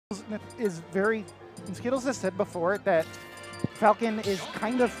is very. Skittles has said before that Falcon is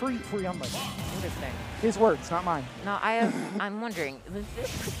kind of free Unrivaled. Interesting. His words, not mine. No, I'm wondering, was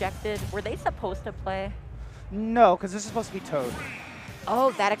this projected? Were they supposed to play? No, because this is supposed to be Toad.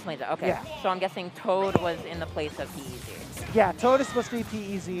 Oh, that explains it. Okay. Yeah. So I'm guessing Toad was in the place of PeZ. Yeah, Toad is supposed to be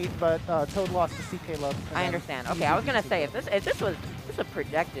PeZ, but Toad lost to CK Love. I understand. Okay, I was gonna say if this was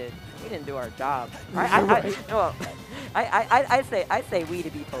projected, we didn't do our job. I say we to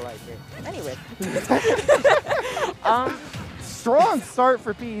be polite here. Anyway. Strong start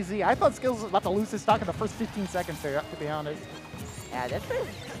for PeZ. I thought Skittles was about to lose his stock in the first 15 seconds there, to be honest. Yeah, this is.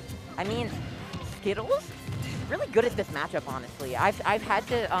 I mean, Skittles. Really good at this matchup, honestly. I've had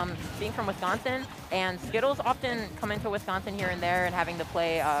to, being from Wisconsin, and Skittles often come into Wisconsin here and there and having to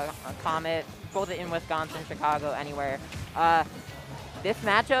play a Comet, both in Wisconsin, Chicago, anywhere. This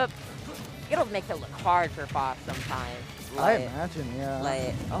matchup, Skittles makes it look hard for Fox sometimes. I imagine, yeah.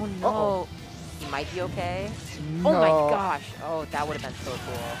 Like, oh no, he might be okay. No. Oh my gosh, oh, that would have been so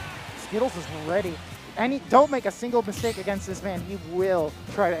cool. Skittles is ready. And don't make a single mistake against this man. He will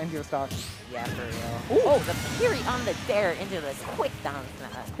try to end your stock. Yeah, for real. Ooh. Oh, the fury on the dare into the quick down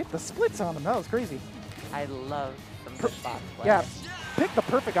smash. Hit the splits on him. That was crazy. I love some good Fox play. Yeah, pick the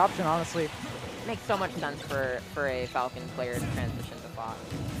perfect option, honestly. Makes so much sense for a Falcon player to transition to Fox.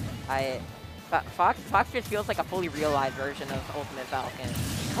 Fox just feels like a fully realized version of Ultimate Falcon.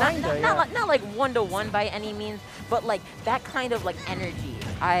 Not like one-to-one by any means, but like that kind of like energy.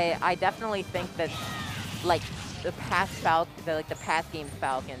 I definitely think that like the past game's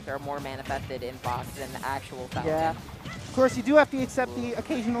Falcons are more manifested in Fox than the actual Falcon. Yeah. Of course, you do have to accept the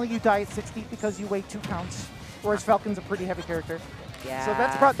occasionally you die at 60 because you weigh 2 pounds, whereas Falcon's a pretty heavy character. Yeah. So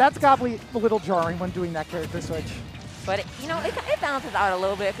that's probably a little jarring when doing that character switch. But it balances out a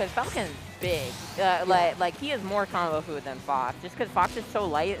little bit because Falcon's big. Like he has more combo food than Fox, just because Fox is so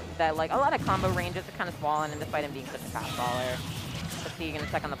light that like a lot of combo ranges are kind of swollen, and despite him being such a fast baller. Let's see, you gonna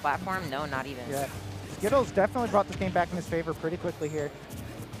check on the platform? No, not even. Yeah. Skittles definitely brought this game back in his favor pretty quickly here.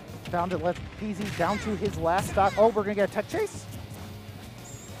 Found to let PeZ down to his last stock. Oh, we're gonna get a tech chase?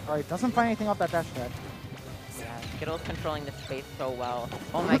 Alright, doesn't find anything off that dash pad. Yeah, Skittles controlling the space so well.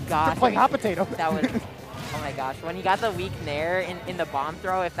 Oh my gosh. Playing hot potato. That was oh my gosh. When he got the weak nair in the bomb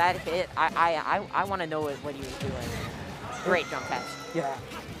throw, if that hit, I wanna know what he was doing. Great jump catch. Yeah.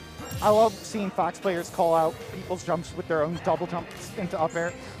 I love seeing Fox players call out people's jumps with their own double jumps into up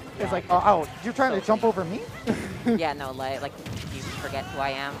air. It's like, oh, you're trying to jump over me? Yeah, no, like, you forget who I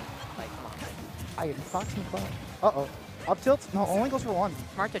am? Like, come on. I am Fox in the cloud. Uh-oh. Up tilt? No, only goes for 1.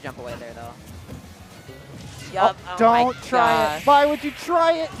 Smart to jump away there, though. Yup. Oh, don't try it. Why would you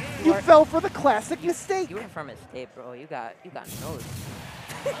try it? You fell for the classic mistake. You were from a state, bro. You got nose.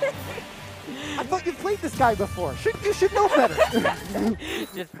 I thought you played this guy before. You should know better.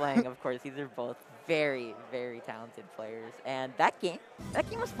 Just playing, of course. These are both very, very talented players, and that game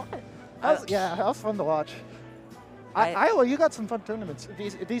was fun. Yeah, that was fun to watch. Iowa, you got some fun tournaments.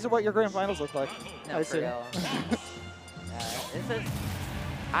 These are what your grand finals look like. No, for real. This is.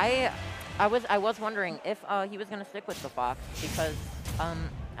 I was wondering if he was gonna stick with the Fox because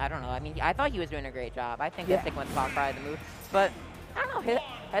I don't know. I mean, I thought he was doing a great job. I think sticking with Fox probably the move, but I don't know.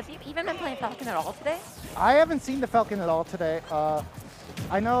 Has he even been playing Falcon at all today? I haven't seen the Falcon at all today.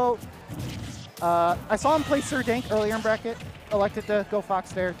 I know. I saw him play Sir Dank earlier in bracket. Elected to go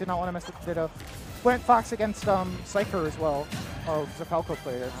Fox there. Did not want to mess with Ditto. Went Fox against Cypher as well. Oh, he's a Falco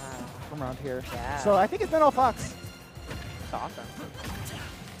player from around here. Yeah. So I think it's been all Fox. That's awesome.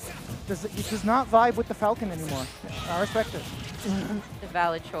 He does not vibe with the Falcon anymore. I respect it. It's a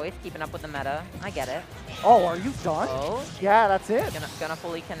valid choice, keeping up with the meta. I get it. Oh, are you done? Oh. Yeah, that's it. Gonna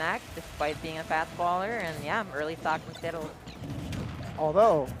fully connect despite being a fast baller, and yeah, early stock from Skittles.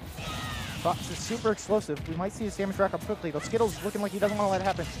 Although, Fox is super explosive. We might see his damage rack up quickly, though Skittles looking like he doesn't want to let it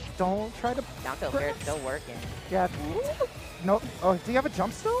happen. Don't try to... Down tilt fair still working. Yeah. No. Oh, do you have a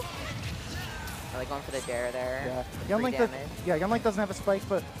jump still? Are they going for the dare there? Yeah. Younglink doesn't have a spike,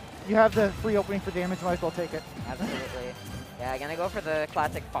 but you have the free opening for damage. Might as well take it. Absolutely. Yeah, gonna go for the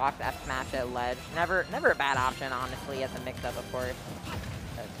classic Fox F smash at ledge. Never a bad option, honestly, as a mix-up, of course.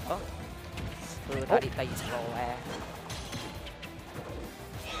 Oh. Ooh, thought you roll away.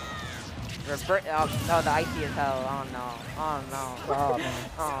 Oh, no, the icy as hell. Oh, no. Oh, no. Oh, man.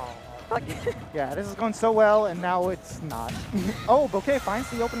 Oh. Yeah, this is going so well, and now it's not. Oh, Bouquet finds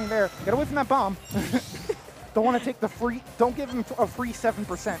the opening there. Get away from that bomb. Don't want to take the free... Don't give him a free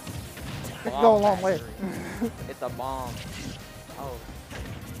 7%. It can go a long way. It's a bomb. Oh.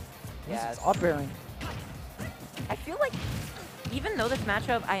 Yeah. It's up airing. I feel like even though this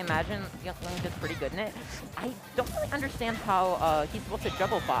matchup, I imagine Youngling is pretty good in it, I don't really understand how he's supposed to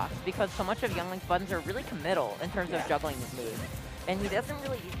juggle Fox, because so much of Youngling's buttons are really committal in terms of juggling his moves. And he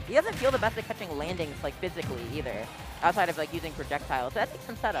doesn't feel the best at catching landings, like, physically, either, outside of, like, using projectiles. So that takes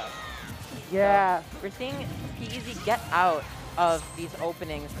some setup. Yeah. So we're seeing PeZ get out of these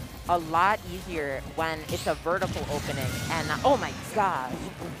openings a lot easier when it's a vertical opening and not, oh my gosh.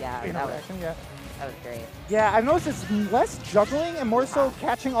 Yeah, that was great. Yeah, I've noticed it's less juggling and more so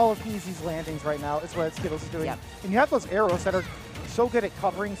catching all of PeZ's landings right now is what Skittles is doing. Yep. And you have those arrows that are so good at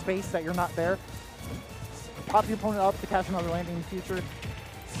covering space that you're not there. Pop the opponent up to catch another landing in the future.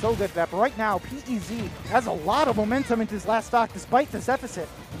 So good at that. But right now, PeZ has a lot of momentum into his last stock despite this deficit.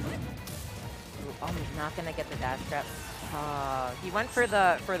 Oh, he's not gonna get the dash trap. He went for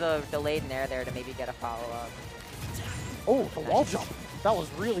the delayed nair there to maybe get a follow-up. Oh, the wall jump. That was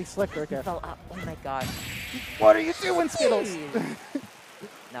really slick right there. Oh my god. What are you doing, Skittles?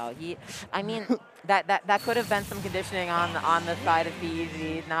 No, I mean, that could have been some conditioning on the side of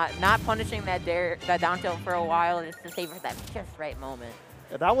PeZ, not punishing that down tilt for a while just to savor that just right moment.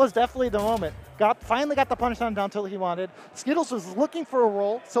 Yeah, that was definitely the moment. Finally got the punish on down tilt he wanted. Skittles was looking for a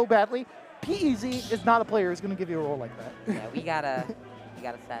roll so badly. PeZ is not a player who's going to give you a roll like that. Yeah, we gotta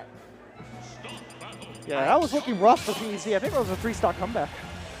set. Yeah, that was looking rough for PeZ. I think it was a 3-stock comeback.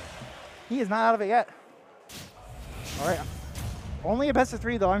 He is not out of it yet. All right. Only a best of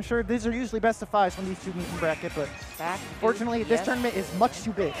 3, though. I'm sure these are usually best of 5s when these two meet in bracket, but fortunately, this tournament is much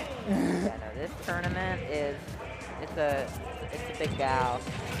too big. Yeah, no, this tournament it's a big gal.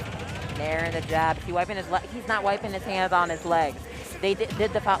 Nair and the jab. He's not wiping his hands on his legs. Did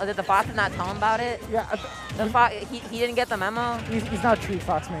the Foxes not tell him about it? Yeah. He didn't get the memo? He's not a true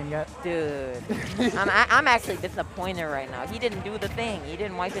Fox man yet. Dude. I'm actually disappointed right now. He didn't do the thing. He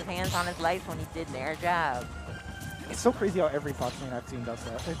didn't wipe his hands on his legs when he did Nair jab. It's so crazy how every Fox man I've seen does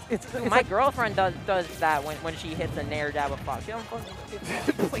that. It's my like, girlfriend does that when she hits a Nair jab with Fox. She don't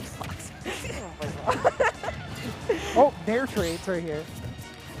play Fox. Oh, Nair trades right here.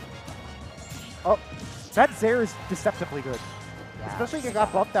 Oh, that Zair is deceptively good. Yeah. Especially if you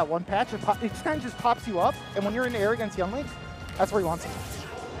got buffed that one patch, it just kind of just pops you up, and when you're in the air against Youngling, that's where he wants it.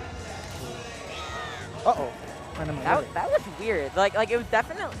 Uh-oh. That was weird. Like it was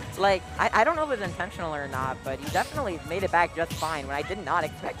definitely, like, I don't know if it was intentional or not, but he definitely made it back just fine when I did not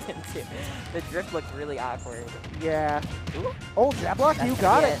expect him to. The drift looked really awkward. Yeah. Ooh. Oh, jab block, you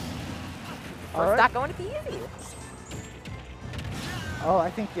got it. First stock going to PeZ. Oh,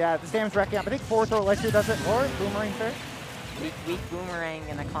 I think, yeah, this damage racking up. I think forward throw Alexia does it, or boomerang fair. Weak boomerang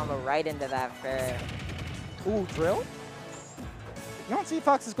and a combo right into that fair. Ooh, drill? You don't see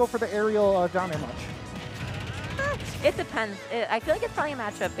Foxes go for the aerial down there much. It depends. I feel like it's probably a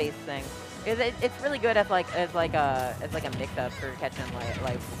matchup-based thing. It's really good as like a mix-up for catching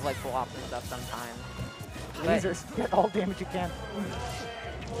like flops and stuff sometimes. Lasers, get all damage you can.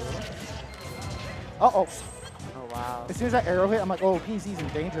 Uh-oh. Oh, wow. As soon as that arrow hit, I'm like, oh, PeZ's in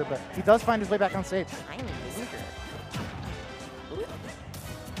danger, but he does find his way back on stage. I'm in danger.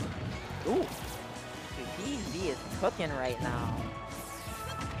 Ooh. Dude, PeZ is cooking right now.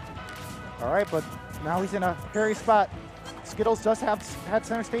 All right, but now he's in a hairy spot. Skittles does had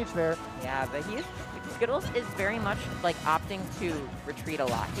center stage there. Yeah, but Skittles is very much like opting to retreat a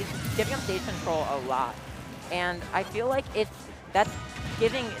lot. He's giving him stage control a lot. And I feel like that's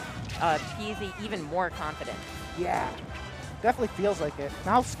giving PeZ even more confidence. Yeah, definitely feels like it.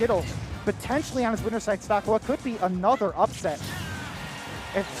 Now Skittles potentially on his winner side stock. What could be another upset.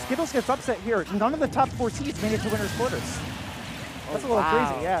 If Skittles gets upset here, none of the top 4 seeds made it to winner's quarters. That's a little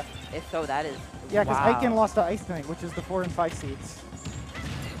crazy, yeah. So that is, yeah, because Aiken lost to Ice Knight, which is the 4 and 5 seeds.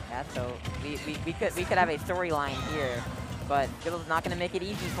 Yeah, so we could have a storyline here, but Skittles is not going to make it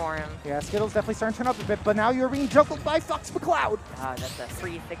easy for him. Yeah, Skittles definitely starting to turn up a bit, but now you're being juggled by Fox McCloud. That's a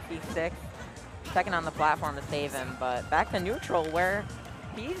free 66. Second on the platform to save him, but back to neutral where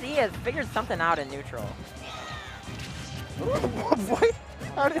PeZ has figured something out in neutral. What?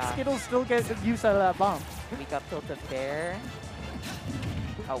 How did Skittles still get use out of that bomb? Weak up tilt to fair.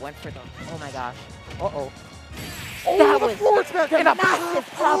 Oh, went for the, oh my gosh. Uh-oh. That was a massive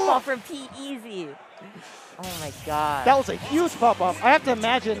pop-off from PeZ. Oh my god. That was a huge pop-off. I have to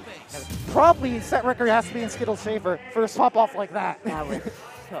imagine probably set record has to be in Skittles' favor for a pop-off like that. That was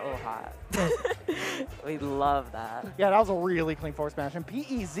so hot. We love that. Yeah, that was a really clean forward smash. And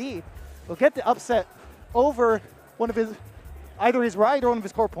PeZ will get the upset over one of his Either he's right or one of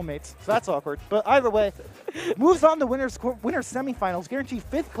his corporal mates, so that's awkward. But either way, moves on to winners semifinals, guaranteed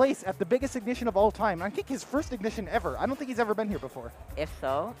 5th place at the biggest ignition of all time. I think his first ignition ever. I don't think he's ever been here before. If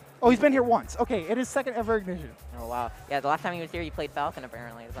so. Oh, he's been here once. Okay, it is 2nd ever ignition. Oh, wow. Yeah, the last time he was here, he played Falcon,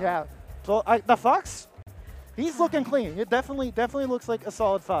 apparently. Yeah. So the Fox, he's looking clean. It definitely looks like a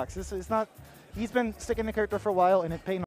solid Fox. This is not. He's been sticking the character for a while, and it paid